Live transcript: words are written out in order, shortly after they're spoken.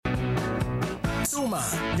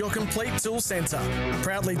Silmar, your complete tool centre.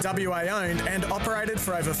 Proudly WA owned and operated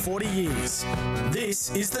for over 40 years.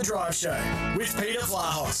 This is The Drive Show with Peter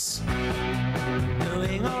Vlahos.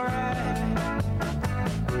 Doing alright.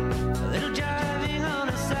 A little driving on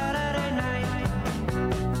a Saturday night.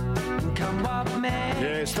 Come walk me.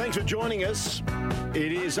 Yes, thanks for joining us.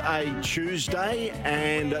 It is a Tuesday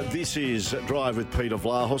and this is Drive with Peter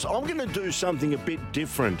Vlahos. I'm going to do something a bit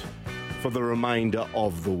different for the remainder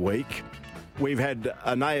of the week. We've had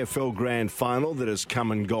an AFL Grand Final that has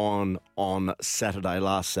come and gone on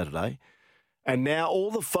last Saturday. And now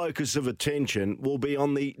all the focus of attention will be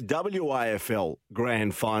on the WAFL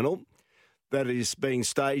Grand Final that is being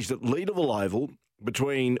staged at Leederville Oval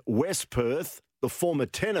between West Perth, the former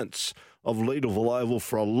tenants of Leederville Oval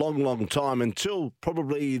for a long, long time, until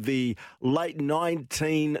probably the late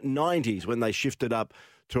 1990s when they shifted up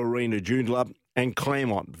to Arena Joondalup, and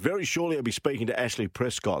Claremont. Very shortly I'll be speaking to Ashley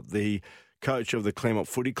Prescott, the coach of the Claremont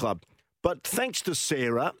Footy Club. But thanks to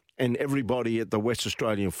Sarah and everybody at the West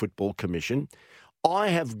Australian Football Commission, I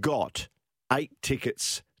have got 8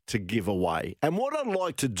 tickets to give away. And what I'd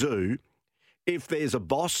like to do, if there's a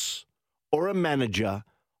boss or a manager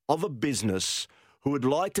of a business who would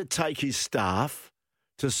like to take his staff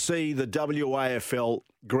to see the WAFL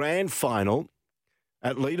Grand Final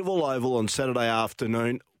at Leederville Oval on Saturday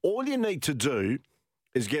afternoon, all you need to do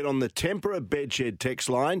is get on the Tempera Bedshed text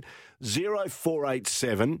line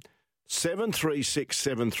 0487 736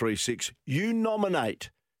 736. You nominate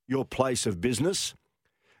your place of business,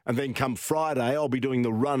 and then come Friday, I'll be doing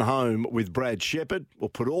the run home with Brad Shepherd. We'll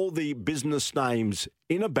put all the business names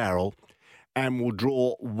in a barrel and we'll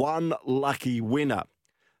draw one lucky winner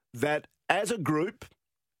that, as a group,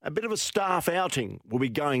 a bit of a staff outing, will be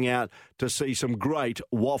going out to see some great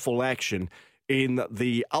waffle action in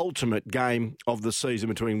the ultimate game of the season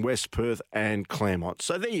between West Perth and Claremont.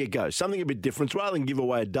 So there you go, something a bit different. Rather than give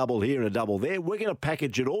away a double here and a double there, we're going to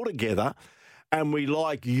package it all together, and we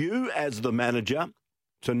like you as the manager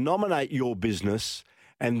to nominate your business,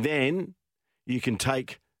 and then you can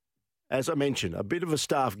take, as I mentioned, a bit of a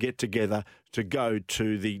staff get-together to go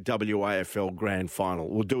to the WAFL Grand Final.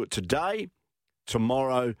 We'll do it today,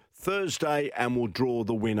 tomorrow, Thursday, and we'll draw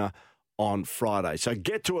the winner on Friday. So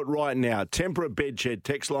get to it right now. Tempera Bedshed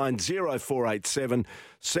text line 0487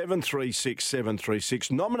 736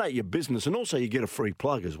 736. Nominate your business, and also you get a free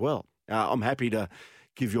plug as well. I'm happy to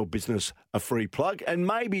give your business a free plug. And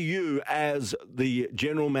maybe you, as the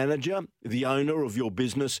general manager, the owner of your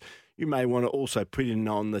business, you may want to also put in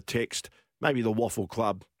on the text maybe the Waffle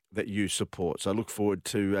Club that you support. So I look forward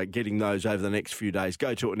to getting those over the next few days.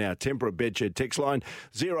 Go to it now. Tempera Bedshed text line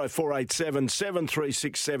 0487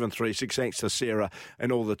 736 736. Thanks to Sarah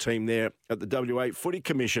and all the team there at the WA Footy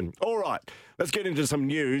Commission. All right, let's get into some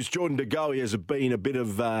news. Jordan De Goey has been a bit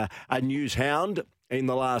of a news hound in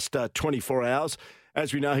the last 24 hours.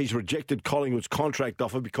 As we know, he's rejected Collingwood's contract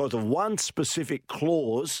offer because of one specific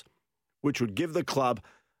clause which would give the club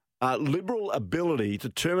liberal ability to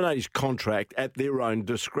terminate his contract at their own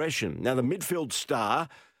discretion. Now, the midfield star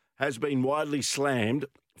has been widely slammed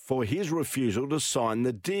for his refusal to sign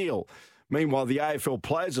the deal. Meanwhile, the AFL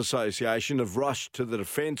Players Association have rushed to the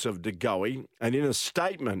defence of De Goey, and in a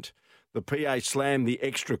statement, the PA slammed the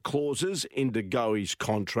extra clauses in De Goey's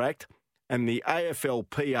contract, and the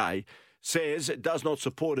AFLPA says it does not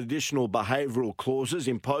support additional behavioural clauses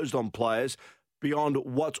imposed on players beyond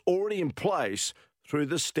what's already in place through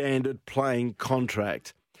the standard playing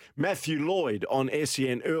contract. Matthew Lloyd on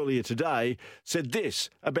SEN earlier today said this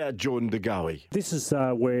about Jordan De Goey. This is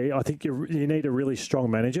where I think you need a really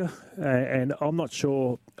strong manager, and I'm not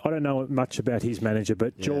sure, I don't know much about his manager,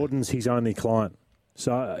 but Jordan's his only client.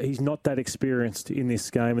 So he's not that experienced in this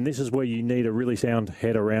game, and this is where you need a really sound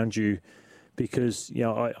head around you, because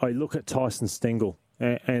I look at Tyson Stengel,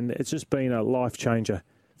 and it's just been a life changer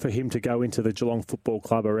for him to go into the Geelong Football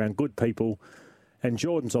Club around good people. And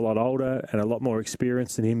Jordan's a lot older and a lot more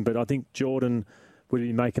experienced than him, but I think Jordan would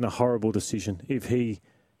be making a horrible decision if he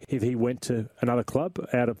went to another club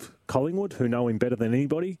out of Collingwood, who know him better than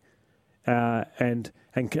anybody, and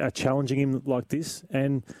are challenging him like this.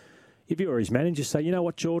 And if you were his manager, say, you know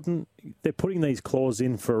what, Jordan, they're putting these clauses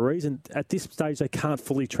in for a reason. At this stage, they can't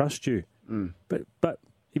fully trust you. Mm. But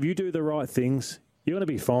if you do the right things, you're going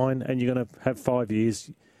to be fine, and you're going to have 5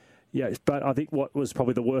 years. Yeah, but I think what was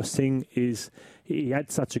probably the worst thing is he had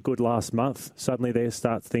such a good last month. Suddenly they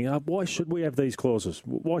start thinking, why should we have these clauses?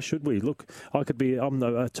 Why should we? Look, I'm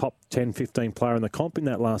the top 10, 15 player in the comp in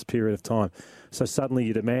that last period of time. So suddenly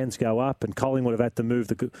your demands go up, and Collingwood have had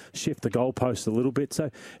to shift the goalposts a little bit. So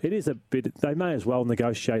it is a bit, they may as well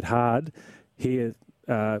negotiate hard here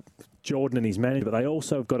Jordan and his manager, but they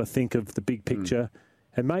also have got to think of the big picture.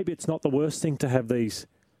 And maybe it's not the worst thing to have these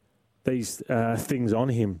things on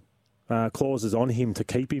him, clauses on him to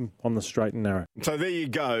keep him on the straight and narrow. So there you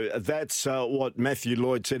go. That's what Matthew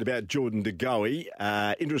Lloyd said about Jordan De Goey.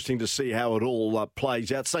 Interesting to see how it all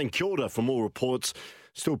plays out. St Kilda, from all reports,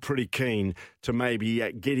 still pretty keen to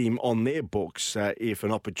maybe get him on their books if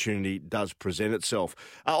an opportunity does present itself.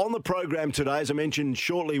 On the program today, as I mentioned,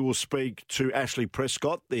 shortly we'll speak to Ashley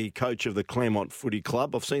Prescott, the coach of the Claremont Footy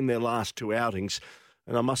Club. I've seen their last two outings,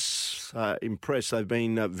 and I must impress, they've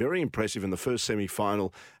been very impressive in the first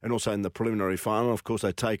semi-final and also in the preliminary final. Of course,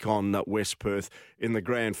 they take on West Perth in the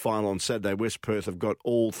grand final on Saturday. West Perth have got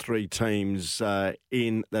all three teams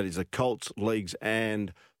in, that is the Colts, Leagues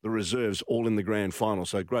and the reserves, all in the grand final.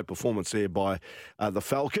 So great performance there by the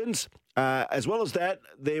Falcons. As well as that,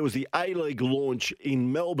 there was the A-League launch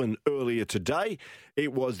in Melbourne earlier today.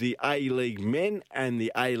 It was the A-League men and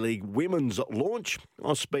the A-League women's launch.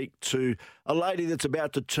 I'll speak to a lady that's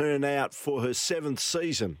about to turn out for her 7th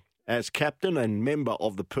season as captain and member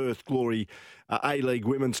of the Perth Glory A-League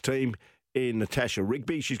women's team in Natasha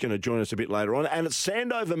Rigby. She's going to join us a bit later on. And it's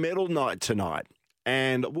Sandover Medal night tonight.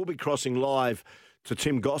 And we'll be crossing live to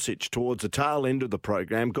Tim Gossage towards the tail end of the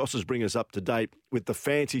program. Goss bring us up to date with the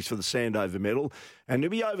fancies for the Sandover Medal, and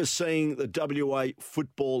he'll be overseeing the WA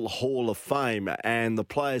Football Hall of Fame and the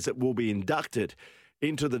players that will be inducted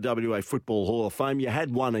into the WA Football Hall of Fame. You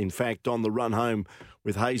had one, in fact, on the run home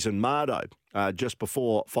with Hazen Mardo just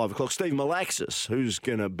before 5 o'clock. Steve Malaxis, who's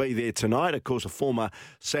going to be there tonight, of course, a former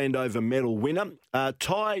Sandover Medal winner,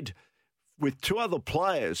 tied with two other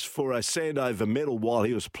players for a Sandover medal while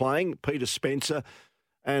he was playing, Peter Spencer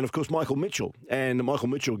and, of course, Michael Mitchell. And Michael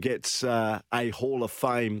Mitchell gets a Hall of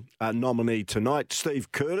Fame nominee tonight.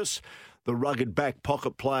 Steve Curtis, the rugged back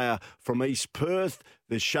pocket player from East Perth.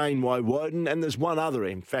 There's Shane Woden, and there's one other,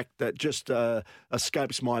 in fact, that just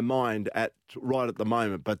escapes my mind right at the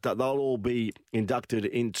moment. But they'll all be inducted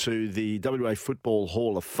into the WA Football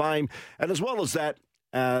Hall of Fame. And as well as that,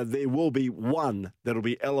 there will be one that will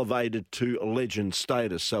be elevated to legend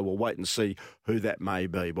status, so we'll wait and see who that may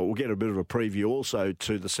be. But we'll get a bit of a preview also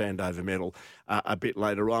to the Sandover Medal a bit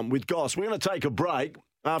later on with Goss. We're going to take a break.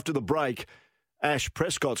 After the break, Ash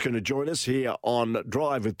Prescott's going to join us here on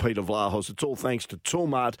Drive with Peter Vlahos. It's all thanks to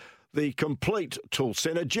Toolmart, the complete tool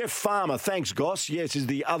centre. Jeff Farmer, thanks, Goss. Yes, is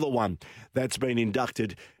the other one that's been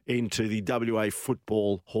inducted into the WA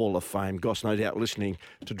Football Hall of Fame. Goss, no doubt, listening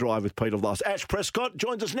to Drive with Peter Vlahos. Ash Prescott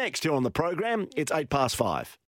joins us next here on the program. It's 5:08.